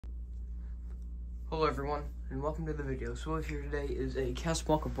Hello everyone, and welcome to the video. So what here today is a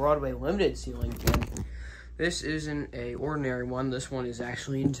Casablanca Broadway limited ceiling fan. This isn't a ordinary one. This one is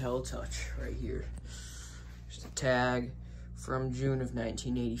actually Inteli Touch right here. Just a tag from June of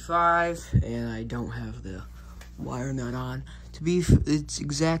 1985, and I don't have the wire nut on. To be its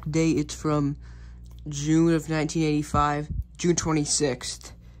exact date, it's from June of 1985, June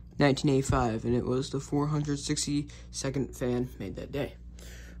 26th, 1985, and it was the 462nd fan made that day.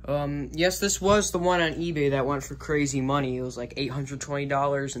 Yes, this was the one on eBay that went for crazy money. It was like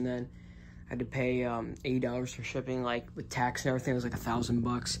 $820, and then I had to pay $80 for shipping, like with tax and everything. It was like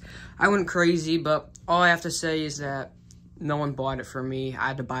 $1,000. I went crazy, but all I have to say is that no one bought it for me. I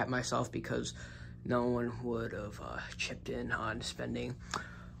had to buy it myself because no one would have chipped in on spending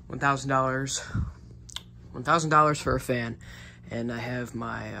 $1,000 for a fan. And I have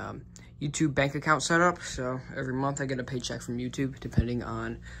my YouTube bank account set up, so every month I get a paycheck from YouTube depending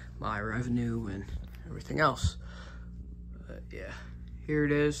on my revenue and everything else. Yeah, here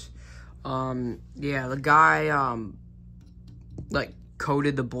it is. Yeah, the guy like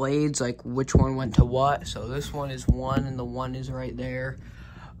coded the blades, like which one went to what. So this one is one and the one is right there.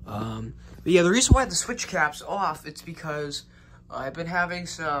 But yeah, the reason why the switch cap's off, it's because I've been having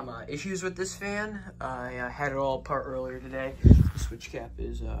some issues with this fan. I had it all apart earlier today. The switch cap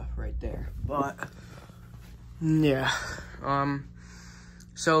is right there. But, yeah.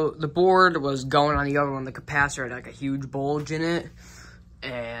 So the board was going on the other one. The capacitor had like a huge bulge in it.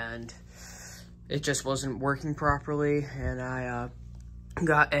 And it just wasn't working properly. And I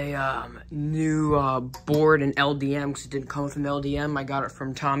got a new board in LDM because it didn't come with an LDM. I got it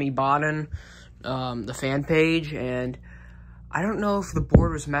from Tommy Bodden, the fan page. And I don't know if the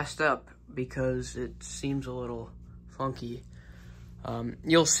board was messed up because it seems a little funky.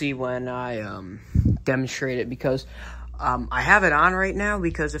 You'll see when I demonstrate it, because I have it on right now,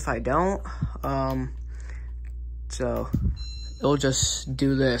 because if I don't, so it'll just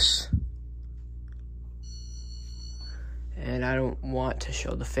do this. And I don't want to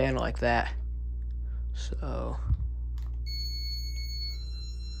show the fan like that. So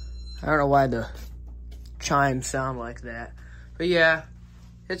I don't know why the chimes sound like that. But yeah,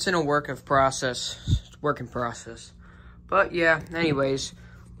 it's in a work in process. But yeah, anyways,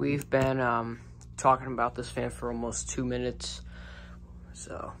 we've been talking about this fan for almost 2 minutes.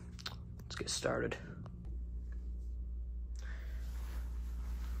 So let's get started.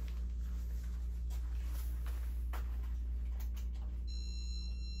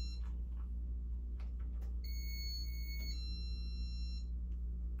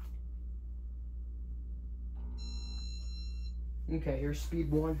 Okay, here's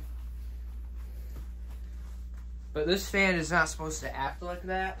speed 1. But this fan is not supposed to act like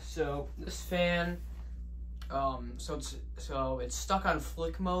that. So this fan, so it's stuck on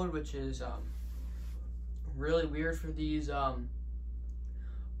flick mode, which is really weird for these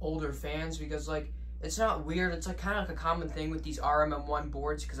older fans, because like it's not weird. It's like kind of like a common thing with these RMM1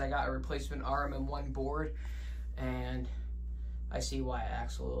 boards, because I got a replacement RMM1 board, and I see why it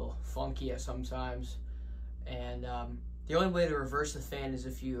acts a little funky at sometimes. And the only way to reverse the fan is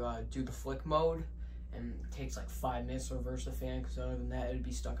if you do the flick mode, and it takes like 5 minutes to reverse the fan, because other than that, it would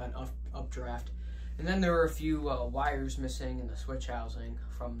be stuck on updraft. And then there were a few wires missing in the switch housing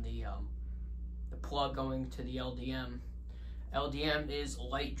from the plug going to the LDM. LDM is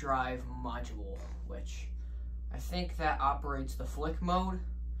light drive module, which I think that operates the flick mode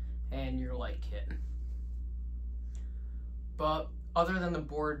and your light kit. But other than the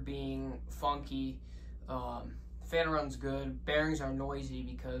board being funky, fan runs good. Bearings are noisy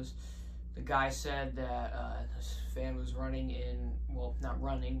because the guy said that this fan was running in, well, not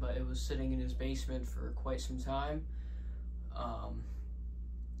running, but it was sitting in his basement for quite some time.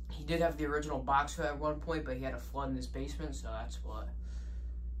 He did have the original box at one point, but he had a flood in his basement, so that's what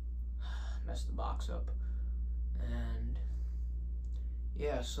messed the box up. And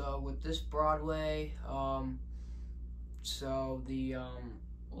yeah, so with this Broadway, so the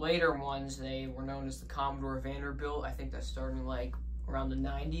later ones, they were known as the Commodore Vanderbilt. I think that started in like around the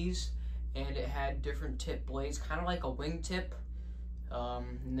 90s, and it had different tip blades, kind of like a wingtip,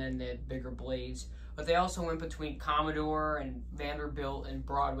 and then they had bigger blades. But they also went between Commodore and Vanderbilt and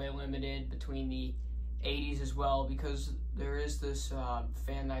Broadway Limited between the 80s as well, because there is this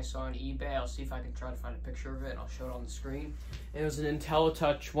fan I saw on eBay. I'll see if I can try to find a picture of it, and I'll show it on the screen. And it was an Inteli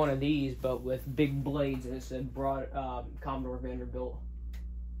Touch, one of these, but with big blades, and it said Commodore Vanderbilt.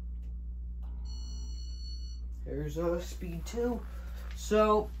 Here's speed 2.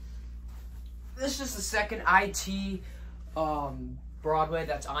 So this is the second IT Broadway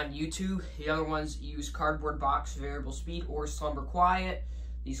that's on YouTube. The other ones use cardboard box, variable speed, or slumber quiet.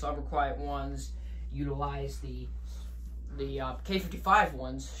 These slumber quiet ones utilize the K55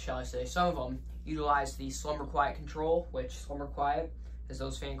 ones, shall I say, some of them utilize the slumber quiet control, which slumber quiet, as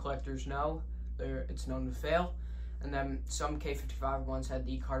those fan collectors know, it's known to fail. And then some K55 ones had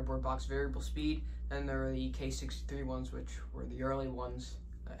the cardboard box variable speed, and there were the K63 ones, which were the early ones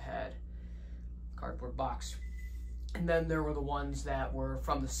that had cardboard box. And then there were the ones that were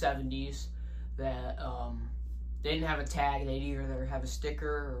from the 70s that they didn't have a tag. They'd either have a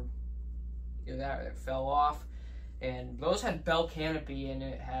sticker or that fell off. And those had bell canopy, and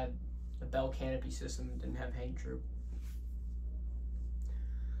it had a bell canopy system. It didn't have hang troop.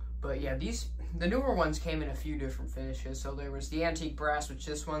 But yeah, the newer ones came in a few different finishes. So there was the antique brass, which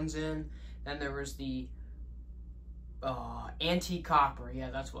this one's in. Then there was the antique copper.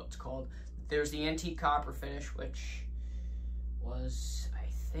 Yeah, that's what it's called. There's the antique copper finish, which was, I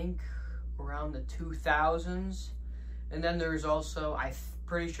think, around the 2000s. And then there's also, I'm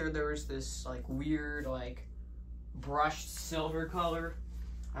pretty sure there was this like weird like brushed silver color.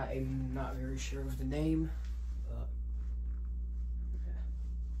 I'm not very sure of the name. But yeah.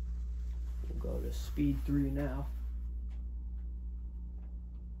 We'll go to speed 3 now.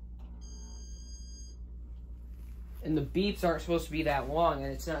 And the beeps aren't supposed to be that long,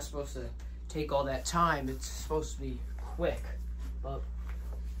 and it's not supposed to take all that time. It's supposed to be quick, but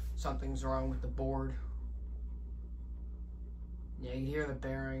something's wrong with the board. Yeah, you can hear the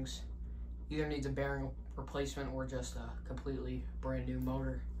bearings. Either needs a bearing replacement or just a completely brand new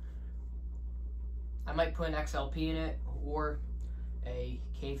motor. I might put an XLP in it or a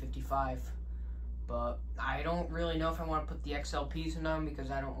K55, but I don't really know if I want to put the XLPs in them because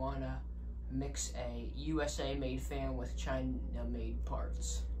I don't want to mix a USA made fan with China made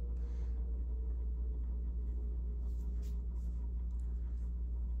parts.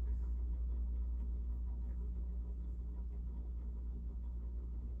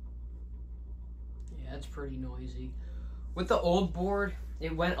 Yeah, it's pretty noisy. With the old board,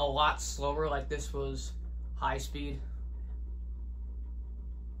 it went a lot slower, like this was high speed,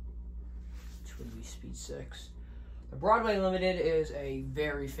 which would be speed 6. The Broadway Limited is a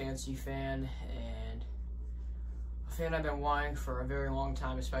very fancy fan, and a fan I've been wanting for a very long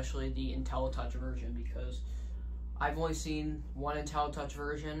time, especially the IntelliTouch version, because I've only seen one IntelliTouch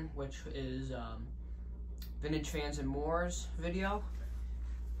version, which is Vintage Fans and More's video.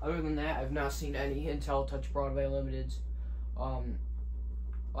 Other than that, I've not seen any IntelliTouch Broadway Limiteds. Well,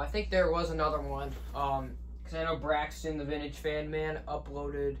 I think there was another one, because I know Braxton, the Vintage Fan Man,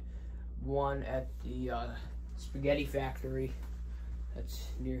 uploaded one at the Spaghetti Factory that's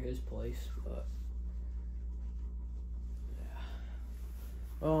near his place, but yeah.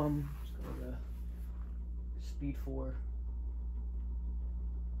 Let's go to speed 4.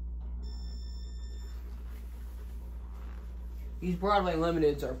 These Broadway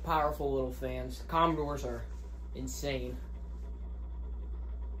Limiteds are powerful little fans. The Commodores are insane.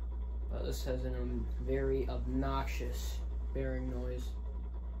 But this has a very obnoxious bearing noise.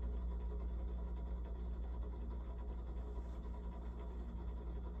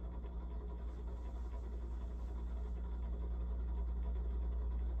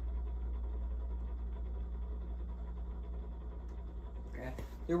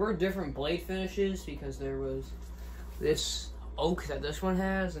 There were different blade finishes because there was this oak that this one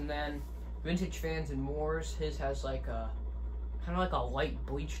has, and then Vintage Fans and More's, his has like a kind of like a light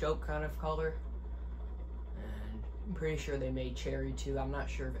bleached oak kind of color. And I'm pretty sure they made cherry too. I'm not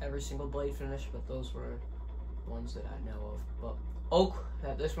sure of every single blade finish, but those were ones that I know of. But oak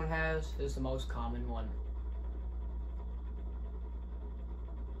that this one has is the most common one.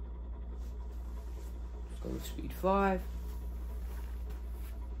 Let's go with speed 5.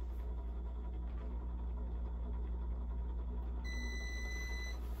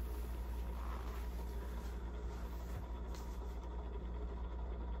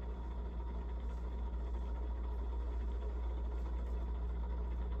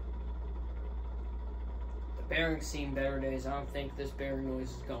 Bearings seen better days. I don't think this bearing noise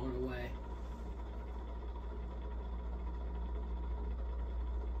is going away.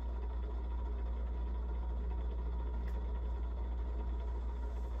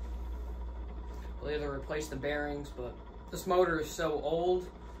 We'll either replace the bearings, but this motor is so old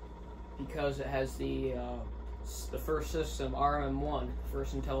because it has the first system, RM1,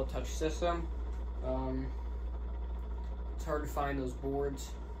 first IntelliTouch system. It's hard to find those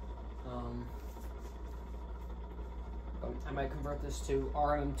boards. I might convert this to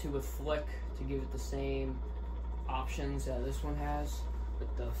RM2 with flick to give it the same options that this one has,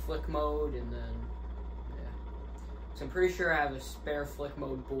 with the flick mode, and then, yeah. So I'm pretty sure I have a spare flick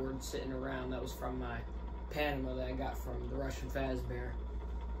mode board sitting around that was from my Panama that I got from the Russian Fazbear.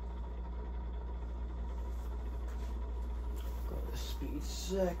 speed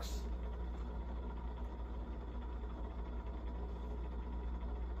 6.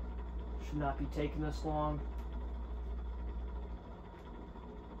 Should not be taking this long.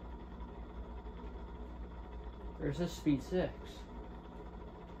 There's this speed 6.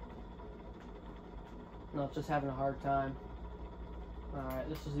 No, it's just having a hard time. Alright,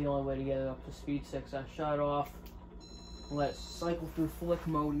 this is the only way to get it up to speed 6. I shut it off, let it cycle through flick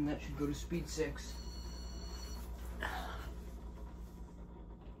mode, and that should go to speed 6.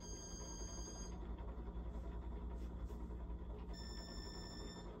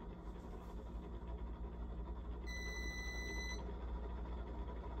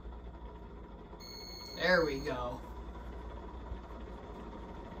 There we go.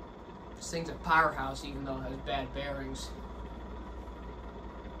 This thing's a powerhouse even though it has bad bearings.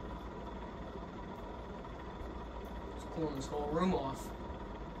 It's cooling this whole room off.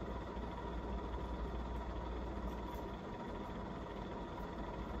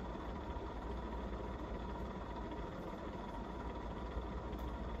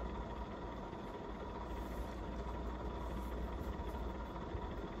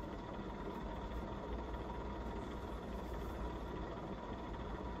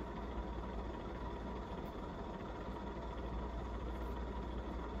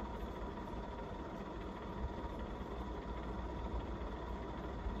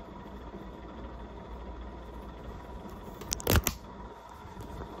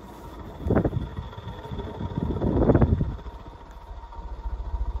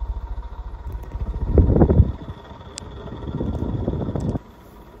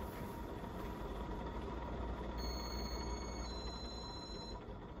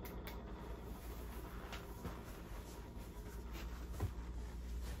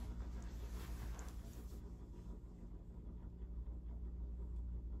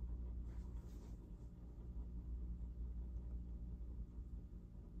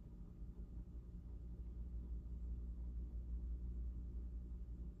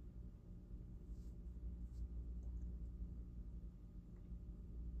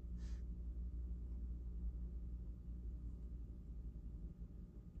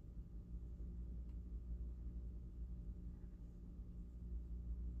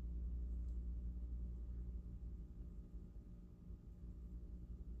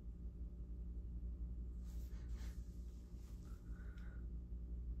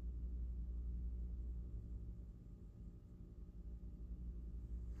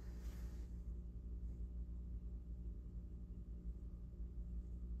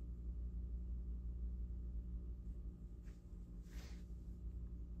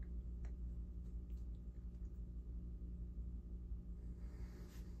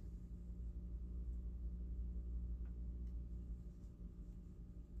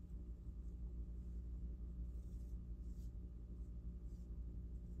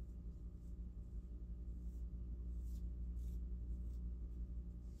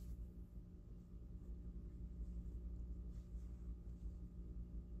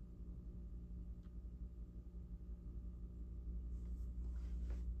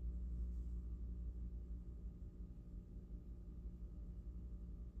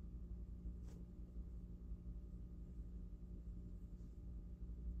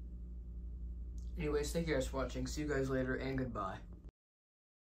 Anyways, thank you guys for watching. See you guys later, and goodbye.